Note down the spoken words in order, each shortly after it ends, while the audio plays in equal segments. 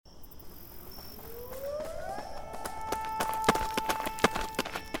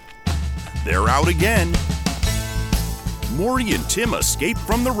They're out again. Maury and Tim escape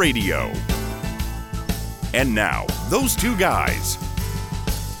from the radio. And now, those two guys,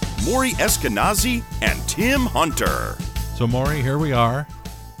 Maury Eskenazi and Tim Hunter. So, Maury, here we are.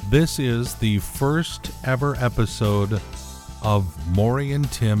 This is the first ever episode of Maury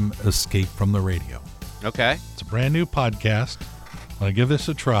and Tim Escape from the Radio. Okay. It's a brand new podcast. I'm going to give this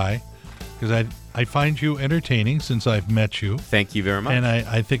a try because I find you entertaining since I've met you. Thank you very much. And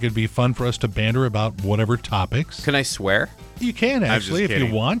I think it'd be fun for us to banter about whatever topics. Can I swear? You can, actually, if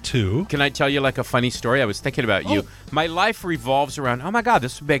you want to. Can I tell you like a funny story? I was thinking about you. My life revolves around, oh my God,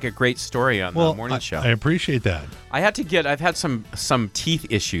 this would make a great story on the morning show. I appreciate that. I've had some teeth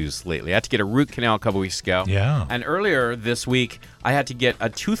issues lately. I had to get a root canal a couple weeks ago. Yeah. And earlier this week, I had to get a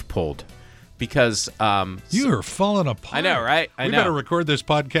tooth pulled because... You're falling apart. I know, right? I know. We better record this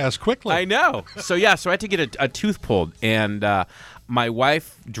podcast quickly. I know. So I had to get a tooth pulled. And my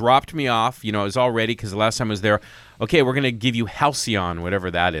wife dropped me off. You know, I was all ready because the last time I was there, okay, we're going to give you Halcyon,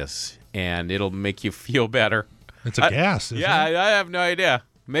 whatever that is, and it'll make you feel better. It's a gas, isn't it? Yeah, I have no idea.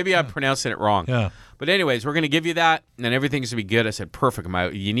 Maybe I'm pronouncing it wrong. Yeah. But anyways, we're going to give you that, and everything's going to be good. I said, perfect.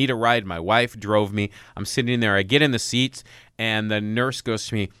 You need a ride. My wife drove me. I'm sitting there. I get in the seats, and the nurse goes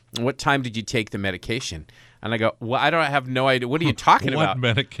to me, what time did you take the medication? And I go, well, I have no idea. What are you talking about? What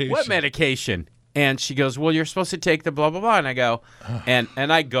medication? What medication? And she goes, well, you're supposed to take the blah, blah, blah. And I go, and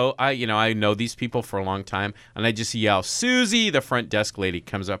I go, I know these people for a long time. And I just yell, Susie, the front desk lady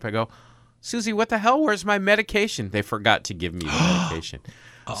comes up. I go, Susie, what the hell? Where's my medication? They forgot to give me the medication.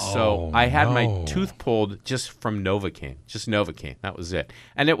 So I had my tooth pulled just from Novocaine, just Novocaine. That was it.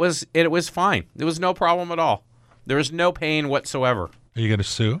 And it was fine. There was no problem at all. There was no pain whatsoever. Are you going to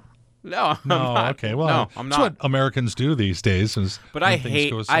sue? No, I'm not. Okay. Well, no, I'm that's not. what Americans do these days. But I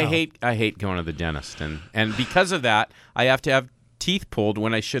hate going to the dentist, and because of that, I have to have teeth pulled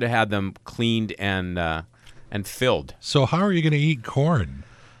when I should have had them cleaned and filled. So how are you going to eat corn?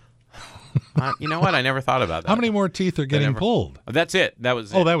 You know what? I never thought about that. How many more teeth are getting pulled? That's it. That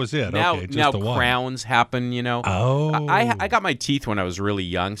was it. Oh, that was it. Now, okay, just now the one. crowns happen, you know. Oh. I got my teeth when I was really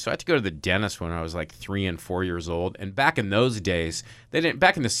young, so I had to go to the dentist when I was like 3 and 4 years old. And back in those days,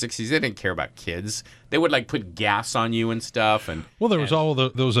 back in the 60s, they didn't care about kids. They would like put gas on you and stuff. Well, there was all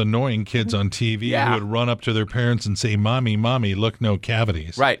those annoying kids on TV who would run up to their parents and say, Mommy, look, no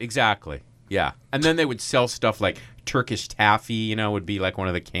cavities. Right, exactly. Yeah. And then they would sell stuff like Turkish taffy, you know, would be like one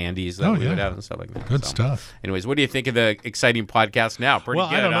of the candies that we would have and stuff like that. Good stuff. Anyways, what do you think of the exciting podcast now? Pretty good,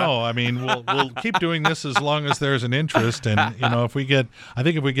 I don't know. I mean, we'll keep doing this as long as there's an interest. And, you know, if we get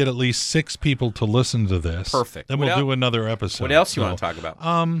at least 6 people to listen to this, perfect. Then we'll do another episode. What else you want to talk about?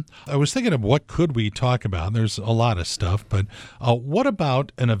 I was thinking of what could we talk about. There's a lot of stuff, but what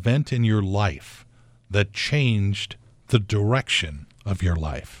about an event in your life that changed the direction of your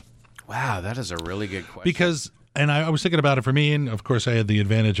life? Wow, that is a really good question. Because, and I was thinking about it for me, and of course I had the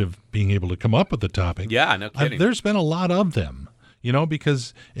advantage of being able to come up with the topic. Yeah, no kidding. There's been a lot of them, you know,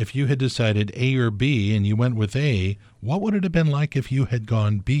 because if you had decided A or B and you went with A, what would it have been like if you had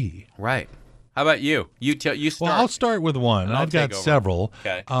gone B? Right. How about you? You start. Well, I'll start with one. I've got several.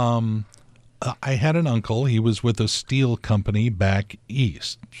 Okay. I had an uncle. He was with a steel company back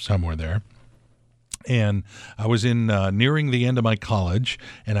east, somewhere there. And I was nearing the end of my college,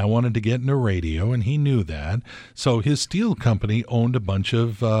 and I wanted to get into radio, and he knew that. So his steel company owned a bunch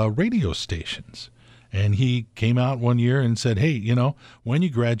of radio stations. And he came out one year and said, hey, you know, when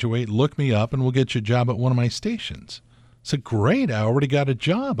you graduate, look me up, and we'll get you a job at one of my stations. I said, great, I already got a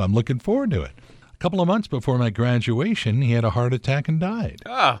job. I'm looking forward to it. A couple of months before my graduation, he had a heart attack and died.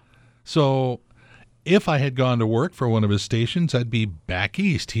 So if I had gone to work for one of his stations, I'd be back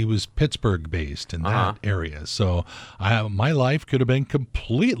east. He was Pittsburgh-based in that area. So my life could have been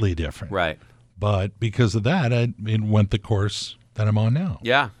completely different. Right. But because of that, it went the course that I'm on now.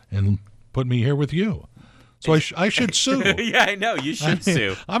 Yeah. And put me here with you. So I should sue. Yeah, I know. You should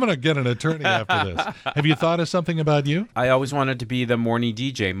sue. I'm going to get an attorney after this. Have you thought of something about you? I always wanted to be the morning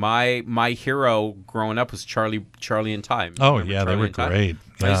DJ. My hero growing up was Charlie and Ty. Oh, yeah, they were great.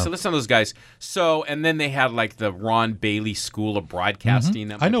 Yeah. I used to listen to those guys. So, and then they had like the Ron Bailey School of Broadcasting.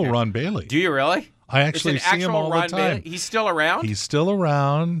 Mm-hmm. I know Ron Bailey. Do you really? I actually see him all the time. He's still around? He's still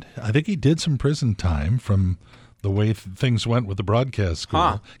around. I think he did some prison time from the way things went with the broadcast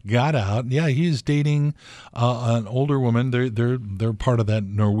school. Got out. Yeah, he's dating an older woman. They're part of that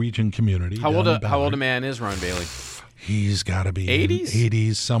Norwegian community. How old a man is Ron Bailey? He's got to be 80s?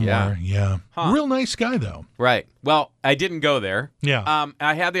 80s somewhere. Yeah. Huh. Real nice guy, though. Right. Well, I didn't go there. Yeah.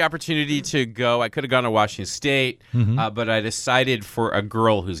 I had the opportunity to go. I could have gone to Washington State, but I decided for a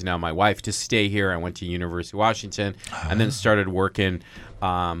girl who's now my wife to stay here. I went to University of Washington and then started working.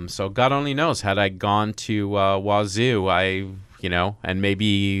 So God only knows, had I gone to Wazoo, and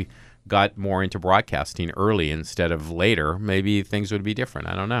maybe got more into broadcasting early instead of later, maybe things would be different.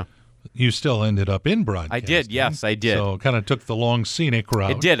 I don't know. You still ended up in broadcasting. I did, yes, I did. So kind of took the long scenic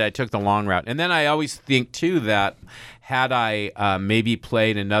route. It did. I took the long route. And then I always think, too, that had I maybe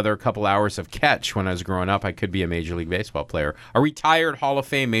played another couple hours of catch when I was growing up, I could be a Major League Baseball player, a retired Hall of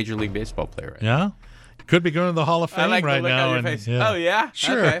Fame Major League Baseball player. Yeah? Could be going to the Hall of Fame I like right the look now. on your face. Oh, yeah?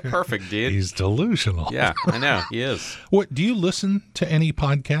 Sure. Okay, perfect, dude. He's delusional. Yeah, I know. He is. What, do you listen to any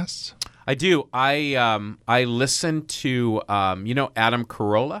podcasts? I do. I listen to, Adam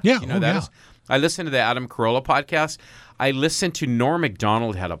Carolla? Yeah. You know that is? I listen to the Adam Carolla podcast. I listen to Norm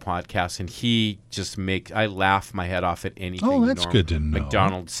Macdonald had a podcast, and he just I laugh my head off at anything that's Norm good to know.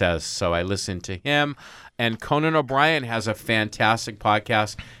 Macdonald says. So I listen to him. And Conan O'Brien has a fantastic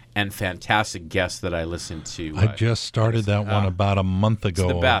podcast and fantastic guests that I listen to. I just started that one about a month ago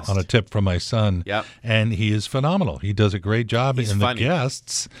the best. on a tip from my son. Yep. And he is phenomenal. He does a great job. He's and funny. The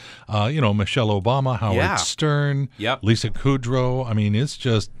guests, Michelle Obama, Howard Stern, Yep. Lisa Kudrow. I mean, it's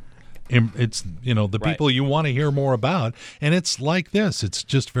just... It's, the people you want to hear more about. And it's like this. It's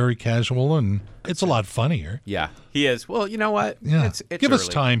just very casual, and it's a lot funnier. Yeah, he is. Well, you know what? Yeah. It's Give us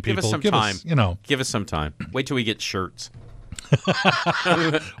early. time, people. Give us some Give time. us, Give us some time. Wait till we get shirts.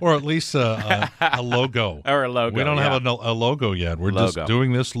 or at least a logo. Or a logo. We don't have a logo yet. We're just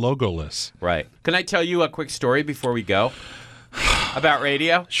doing this logoless. Right. Can I tell you a quick story before we go about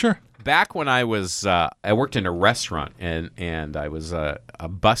radio? Sure. Back when I was, I worked in a restaurant, and I was a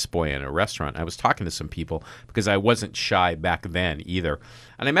busboy in a restaurant. I was talking to some people because I wasn't shy back then either.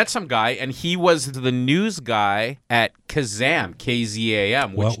 And I met some guy, and he was the news guy at Kazam,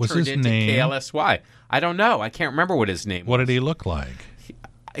 KZAM, which What was turned his into name? KLSY. I don't know. I can't remember what his name was. What did he look like?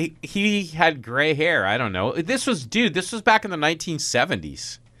 He had gray hair. I don't know. This was back in the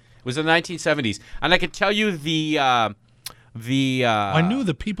 1970s. It was in the 1970s. And I could tell you I knew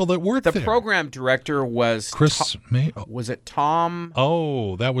the people that worked the there. program director was Chris May. Was it Tom?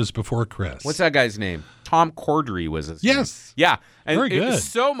 Oh, that was before Chris. What's that guy's name? Tom Cordry was his name. Yes. Yeah. And Very it was good.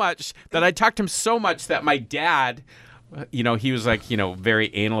 so much that I talked to him so much that my dad, he was like,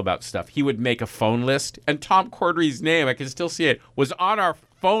 very anal about stuff. He would make a phone list, and Tom Cordry's name, I can still see it, was on our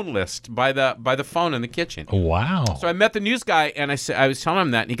phone list by the phone in the kitchen. Wow. So I met the news guy, and I was telling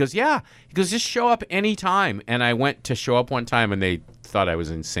him that, and he goes, yeah. He goes, just show up anytime. And I went to show up one time, and they thought I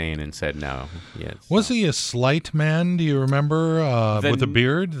was insane and said no. Yeah, was he a slight man? Do you remember with a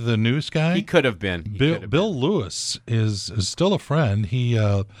beard? The news guy. He could have been. Bill Lewis is still a friend. He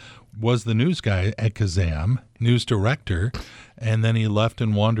was the news guy at Kazam, news director, and then he left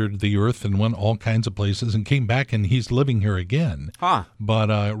and wandered the earth and went all kinds of places and came back, and he's living here again. Huh. But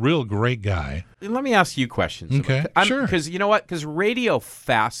a real great guy. Let me ask you questions. Okay, sure. Because you know what? Because radio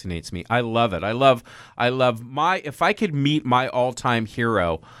fascinates me. I love it. I love if I could meet my all-time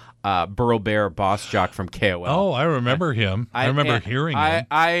hero, Burl Bear, boss jock from KOL. Oh, I remember him. I remember hearing him.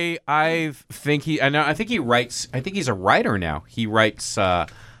 I think he writes. I think he's a writer now. He writes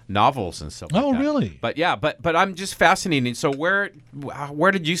novels and stuff like that. Oh, really? But yeah, but I'm just fascinated. So where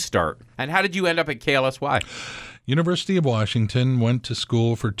did you start? And how did you end up at KLSY? University of Washington, went to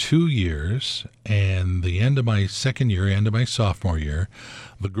school for 2 years, and the end of my second year, end of my sophomore year,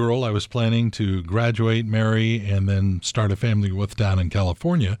 the girl I was planning to graduate, marry, and then start a family with down in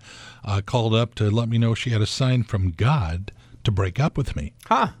California called up to let me know she had a sign from God to break up with me.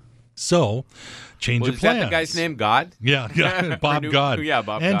 Huh. So, change of Was plans. that the guy's name, God? Yeah, Bob God. Yeah,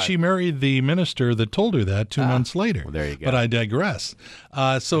 Bob and God. she married the minister that told her that 2 months later. Well, there you go. But I digress.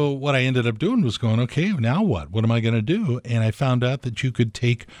 So what I ended up doing was going, okay, now what? What am I going to do? And I found out that you could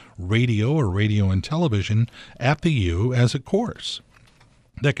take radio or radio and television at the U as a course.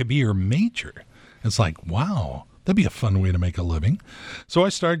 That could be your major. It's like, wow. That'd be a fun way to make a living. So I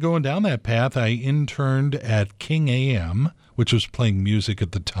started going down that path. I interned at King AM, which was playing music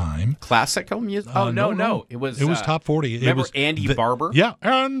at the time. Classical music? No. It was top 40. Remember it was Andy Barber? Yeah,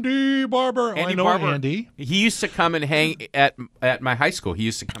 Andy Barber. I know Barber, Andy. He used to come and hang at my high school. He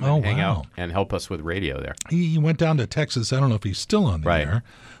used to come and hang wow. out and help us with radio there. He went down to Texas. I don't know if he's still on the air.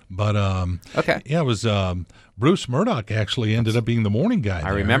 But, okay. Yeah, it was Bruce Murdoch actually ended up being the morning guy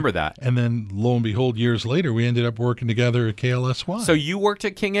there. I remember that. And then, lo and behold, years later, we ended up working together at KLSY. So you worked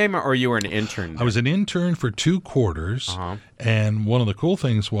at King AM, or you were an intern there? I was an intern for 2 quarters. And one of the cool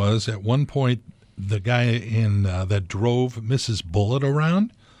things was, at one point, the guy in that drove Mrs. Bullitt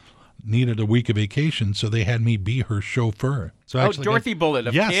around needed a week of vacation, so they had me be her chauffeur. So I actually Dorothy Bullitt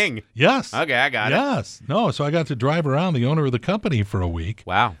of King. Yes. Okay, I got it. Yes. No, so I got to drive around the owner of the company for a week.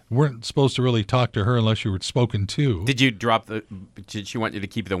 Wow. Weren't supposed to really talk to her unless you were spoken to. Did you did she want you to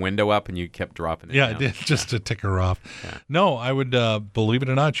keep the window up and you kept dropping it Yeah, down? I did, just to tick her off. Yeah. No, I would, believe it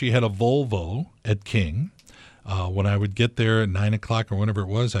or not, she had a Volvo at King. When I would get there at 9 o'clock or whenever it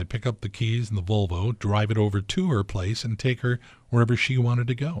was, I'd pick up the keys in the Volvo, drive it over to her place, and take her wherever she wanted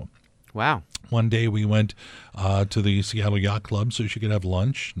to go. Wow. One day we went to the Seattle Yacht Club so she could have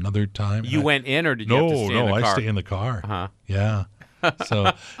lunch. Another time. You went in or did you have to stay in the car? No, I stay in the car. Uh-huh. Yeah.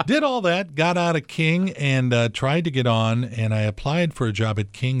 So did all that, got out of King and tried to get on, and I applied for a job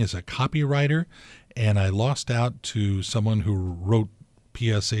at King as a copywriter, and I lost out to someone who wrote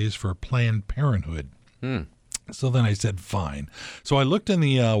PSAs for Planned Parenthood. So then I said, fine. So I looked in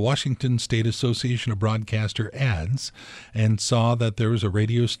the Washington State Association of Broadcaster ads and saw that there was a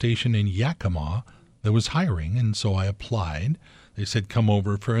radio station in Yakima that was hiring, and so I applied. They said, come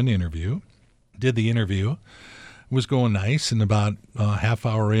over for an interview. Did the interview. It was going nice, and about a half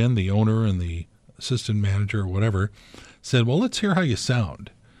hour in, the owner and the assistant manager or whatever said, well, let's hear how you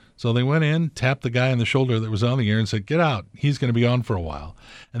sound. So they went in, tapped the guy on the shoulder that was on the air and said, get out. He's going to be on for a while.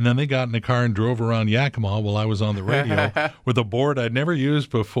 And then they got in the car and drove around Yakima while I was on the radio with a board I'd never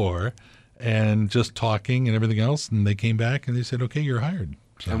used before and just talking and everything else. And they came back and they said, okay, you're hired.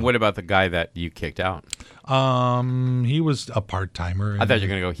 So, And what about the guy that you kicked out? he was a part-timer. I thought you were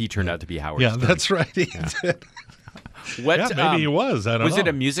going to go, he turned out to be Howard Yeah, Stern. that's right. He did. What, Yeah, maybe he was. I don't know. Was it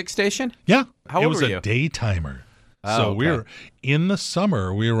a music station? Yeah. How it old was were a you? daytimer. Oh, So okay. we were in the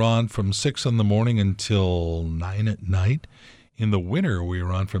summer, we were on from 6 in the morning until 9 at night. In the winter, we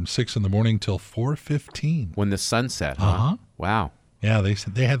were on from 6 in the morning till 4:15. When the sun set, huh? Uh-huh. Wow. Yeah, they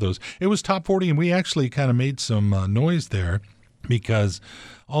said they had those. It was top 40, and we actually kind of made some noise there because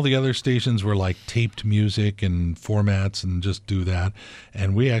all the other stations were like taped music and formats and just do that.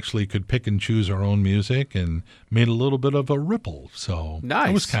 And we actually could pick and choose our own music and made a little bit of a ripple. So Nice.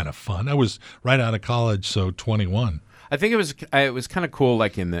 It was kind of fun. I was right out of college, so 21. I think it was kind of cool,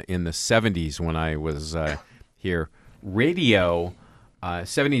 like in the 70s when I was here. Radio,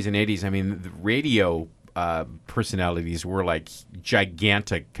 70s and 80s. I mean, the radio personalities were like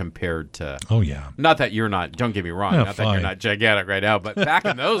gigantic compared to. Oh yeah. Not that you're not. Don't get me wrong. Yeah, Not that you're fine. not gigantic right now. But back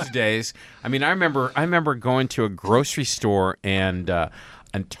in those days, I mean, I remember going to a grocery store and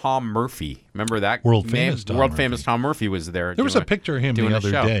Tom Murphy. Remember that World name? famous Tom World Murphy. famous Tom Murphy was there. There was a picture of him doing the a other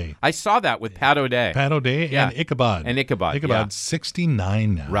show. day. I saw that with Pat O'Day. Pat O'Day Yeah. and Ichabod. Ichabod, yeah. Ichabod's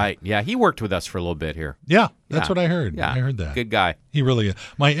 69 now. Right. Yeah, he worked with us for a little bit here. Yeah, that's Yeah. what I heard. Yeah, I heard that. Good guy. He really is.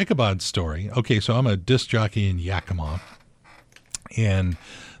 My Ichabod story. Okay, so I'm a disc jockey in Yakima, and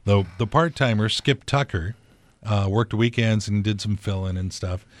the part-timer, Skip Tucker, worked weekends and did some fill-in and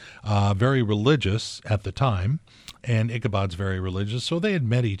stuff. Very religious at the time, and Ichabod's very religious, so they had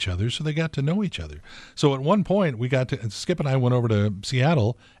met each other, so they got to know each other. So at one point, Skip and I went over to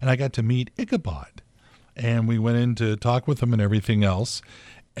Seattle, and I got to meet Ichabod, and we went in to talk with him and everything else,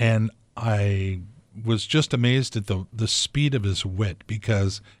 and I was just amazed at the speed of his wit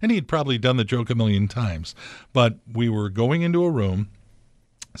and he'd probably done the joke a million times, but we were going into a room,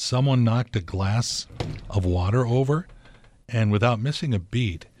 someone knocked a glass of water over, and without missing a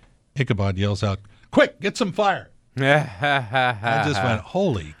beat, Ichabod yells out, "Quick, get some fire." I just went,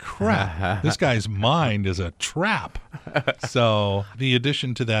 holy crap, this guy's mind is a trap. So the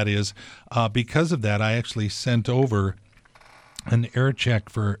addition to that is, because of that, I actually sent over an air check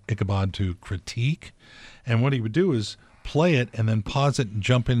for Ichabod to critique. And what he would do is play it and then pause it and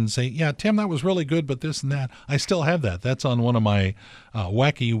jump in and say, yeah, Tim, that was really good, but this and that. I still have that. That's on one of my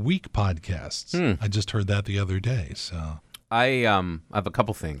Wacky Week podcasts. I just heard that the other day. So I have a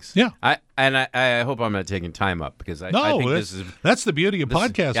couple things. Yeah. I hope I'm not taking time up because I think that's the beauty of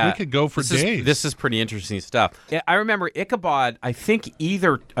podcasts. yeah, We could go for days. This is pretty interesting stuff. Yeah, I remember Ichabod, I think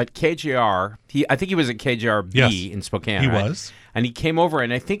either at KJR, I think he was at KJRB Yes, in Spokane. he right? was. And he came over,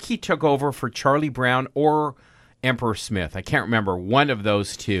 and I think he took over for Charlie Brown or Emperor Smith. I can't remember, one of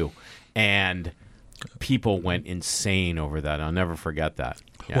those two. And people went insane over that. I'll never forget that.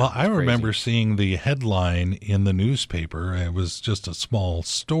 Yeah, well, I it's remember crazy. seeing the headline in the newspaper. It was just a small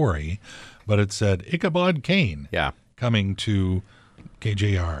story, but it said Ichabod Kane Yeah. coming to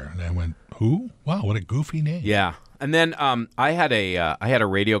KJR. And I went, who? Wow, what a goofy name. Yeah, and then I had a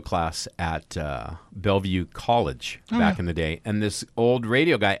radio class at Bellevue College back in the day, and this old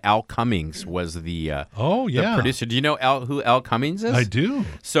radio guy Al Cummings was the the producer. Do you know who Al Cummings is? I do.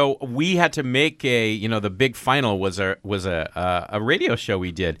 So we had to make the big final was a radio show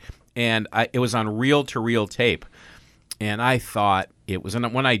we did, and it was on reel-to-reel tape. And I thought it was,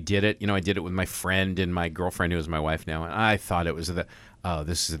 and when I did it, I did it with my friend and my girlfriend, who is my wife now, and I thought it was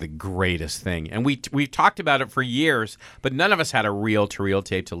this is the greatest thing. And we talked about it for years, but none of us had a reel-to-reel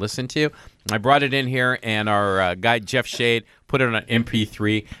tape to listen to. I brought it in here, and our guy, Jeff Shade, put it on an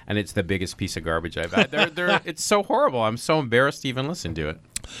MP3, and it's the biggest piece of garbage I've had. It's so horrible. I'm so embarrassed to even listen to it.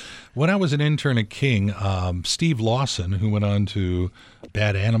 When I was an intern at King, Steve Lawson, who went on to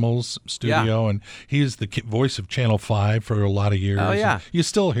Bad Animals Studio, and he is the voice of Channel 5 for a lot of years. Oh, yeah. You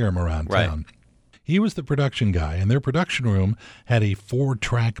still hear him around town. He was the production guy, and their production room had a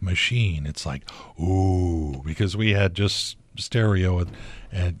 4-track machine. It's like, ooh, because we had just stereo at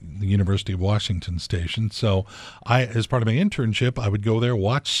the University of Washington station. So as part of my internship, I would go there,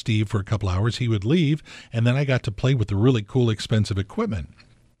 watch Steve for a couple hours. He would leave, and then I got to play with the really cool, expensive equipment.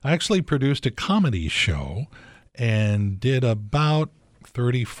 I actually produced a comedy show and did about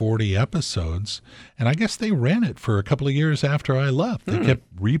 30, 40 episodes, and I guess they ran it for a couple of years after I left. They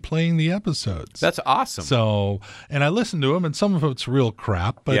kept replaying the episodes. That's awesome. So, and I listened to them, and some of it's real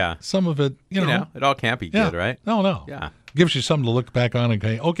crap, but some of it, you know. It all can't be good, right? No. Yeah. Gives you something to look back on and go,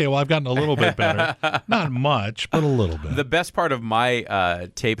 okay, well, I've gotten a little bit better. Not much, but a little bit. The best part of my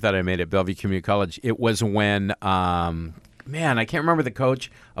tape that I made at Bellevue Community College, it was when, I can't remember the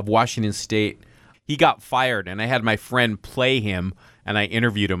coach of Washington State. He got fired, and I had my friend play him, and I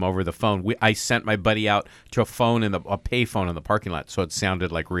interviewed him over the phone. I sent my buddy out to a pay phone in the parking lot, so it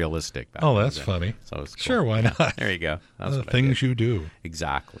sounded like realistic. Oh, that's funny. So it was cool. Sure, why not? There you go. That's the things you do.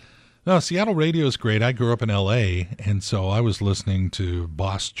 Exactly. No, Seattle radio is great. I grew up in L.A., and so I was listening to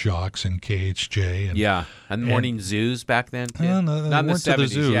Boss Jocks and KHJ. And morning zoos back then, too. No, not in the 70s. The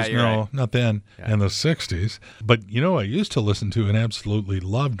zoos. Yeah, you're right. Not then. In the 60s. But, I used to listen to and absolutely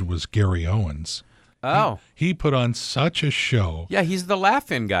loved was Gary Owens. Oh. He put on such a show. Yeah, he's the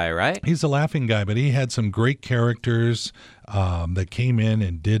laughing guy, right? He's a laughing guy, but he had some great characters that came in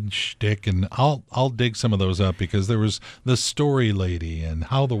and did shtick, and I'll dig some of those up because there was the Story Lady and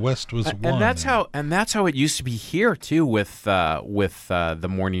How the West Was Won. And that's how it used to be here too with the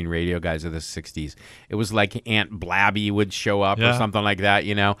morning radio guys of the 60s. It was like Aunt Blabby would show up or something like that,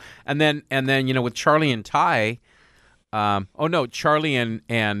 And then with Charlie and Ty. Charlie and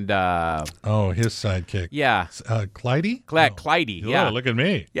his sidekick. Yeah. Clyde? Clyde, yeah. Oh, look at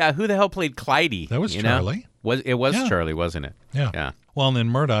me. Yeah, who the hell played Clyde? That was Charlie. It was Charlie, wasn't it? Yeah. Well, and then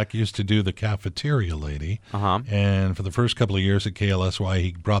Murdoch used to do the Cafeteria Lady. Uh-huh. And for the first couple of years at KLSY,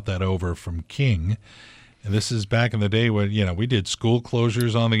 he brought that over from King. And this is back in the day when, we did school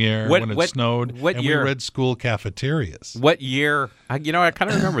closures on the air when it snowed. What year? We read school cafeterias. What year? I kind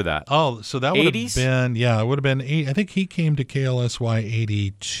of remember that. Oh, so that would 80s? have been, it would have been, I think he came to KLSY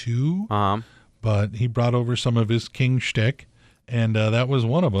 82. But he brought over some of his King shtick. And that was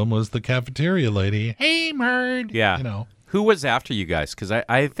one of them, was the Cafeteria Lady. Hey, Murd. Yeah. Who was after you guys? Because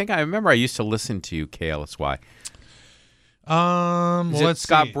I think I remember I used to listen to KLSY. Let's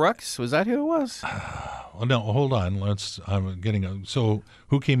Scott see. Brooks? Was that who it was? Well, no, hold on. So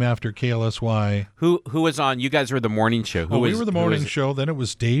who came after KLSY? Who was on? You guys were the morning show. We were the morning show. Then it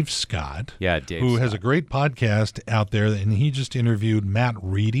was Dave Scott. Yeah, Dave who Scott. has a great podcast out there, and he just interviewed Matt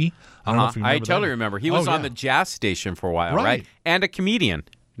Reedy. I don't know if you remember I totally remember. He was on the jazz station for a while, right? And a comedian,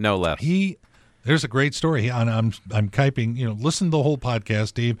 no less. There's a great story. I'm typing, listen to the whole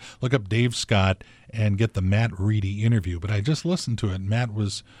podcast, Dave. Look up Dave Scott and get the Matt Reedy interview. But I just listened to it. Matt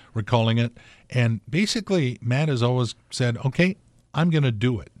was recalling it. And basically, Matt has always said, okay, I'm going to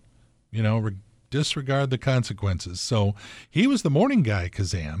do it. Disregard the consequences. So he was the morning guy,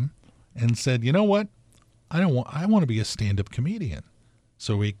 Kazam, and said, you know what? I want to be a stand-up comedian.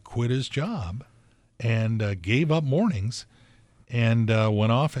 So he quit his job and gave up mornings. And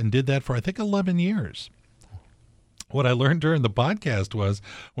went off and did that for, I think, 11 years. What I learned during the podcast was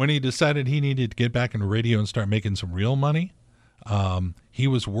when he decided he needed to get back into radio and start making some real money, he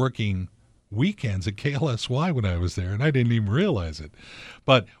was working weekends at KLSY when I was there, and I didn't even realize it.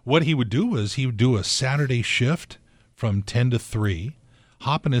 But what he would do was he would do a Saturday shift from 10 to 3,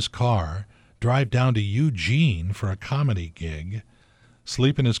 hop in his car, drive down to Eugene for a comedy gig,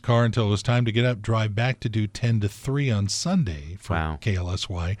 sleep in his car until it was time to get up, drive back to do 10 to 3 on Sunday for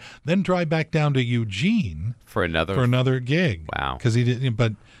KLSY, then drive back down to Eugene for another gig. Wow. Because he didn't,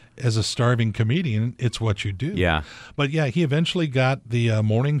 but as a starving comedian, it's what you do. Yeah. But he eventually got the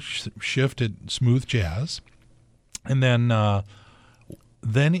morning shift at Smooth Jazz. And then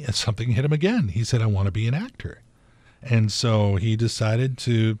something hit him again. He said, I want to be an actor. And so he decided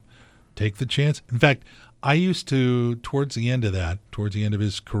to take the chance. In fact, I used to, towards the end of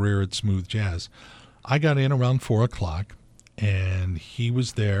his career at Smooth Jazz, I got in around 4 o'clock, and he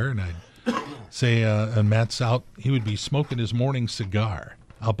was there, and I'd say, and Matt's out, he would be smoking his morning cigar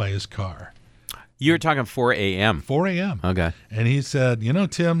out by his car. You were talking 4 a.m. 4 a.m. Okay. And he said,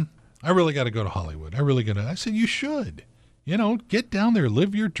 Tim, I really got to go to Hollywood. I said, you should. Get down there,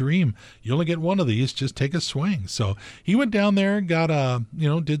 live your dream. You only get one of these, just take a swing. So he went down there, got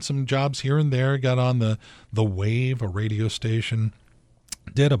did some jobs here and there, got on the Wave, a radio station,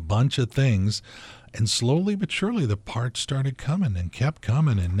 did a bunch of things, and slowly but surely the parts started coming and kept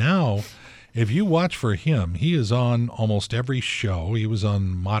coming. And now, if you watch for him, he is on almost every show. He was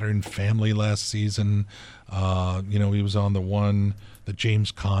on Modern Family last season. He was on the one that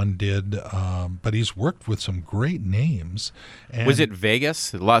James Caan did. But he's worked with some great names. And was it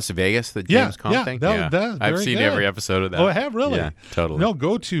Vegas, Las Vegas, the James Caan thing? I've seen every episode of that. Oh, I have, really? Yeah, totally. No,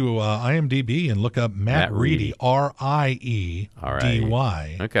 go to IMDb and look up Matt Reedy,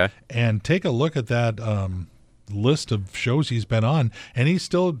 Riedy. Okay. And take a look at that list of shows he's been on. And he's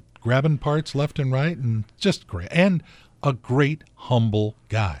still grabbing parts left and right, and just great. And a great, humble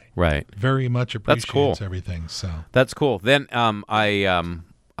guy. Right. Very much appreciates everything. So that's cool. Then our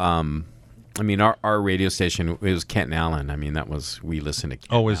radio station, it was Kent and Allen. we listened to Kent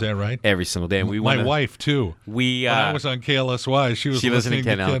Oh, is that right? every single day. And my wife, too. When I was on KLSY, she was listening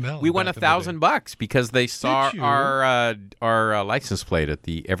to Kent Allen. We won $1,000 because they saw our license plate at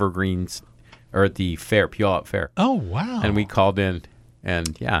the Evergreens, or at the fair, Puyallup Fair. Oh, wow. And we called in.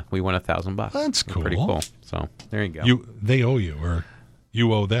 And we won $1,000. That's cool. Pretty cool. So there you go. They owe you, or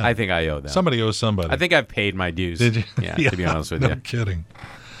you owe them? I think I owe them. Somebody owes somebody. I think I've paid my dues. Did you? Yeah, to be honest with you. No kidding.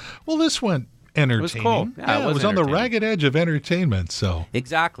 Well, this went entertaining. It was cool. Yeah, it was on the ragged edge of entertainment. So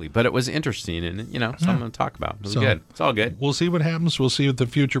exactly, but it was interesting and something to talk about. It was good. It's all good. We'll see what happens. We'll see what the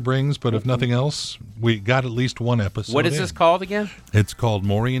future brings. But if nothing else, we got at least one episode. What is this called again? It's called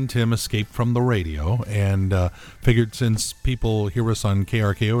Maury and Tim Escape from the Radio, and figured since people hear us on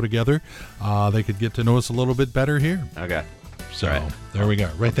KRKO together, they could get to know us a little bit better here. Okay. So there we go.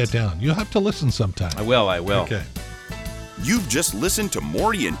 Write that down. You'll have to listen sometime. I will. Okay. You've just listened to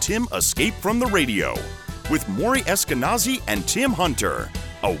Maury and Tim Escape from the Radio with Maury Eskenazi and Tim Hunter,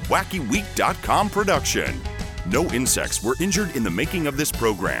 a WackyWeek.com production. No insects were injured in the making of this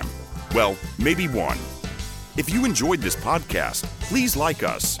program. Well, maybe one. If you enjoyed this podcast, please like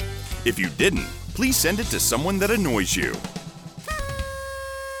us. If you didn't, please send it to someone that annoys you.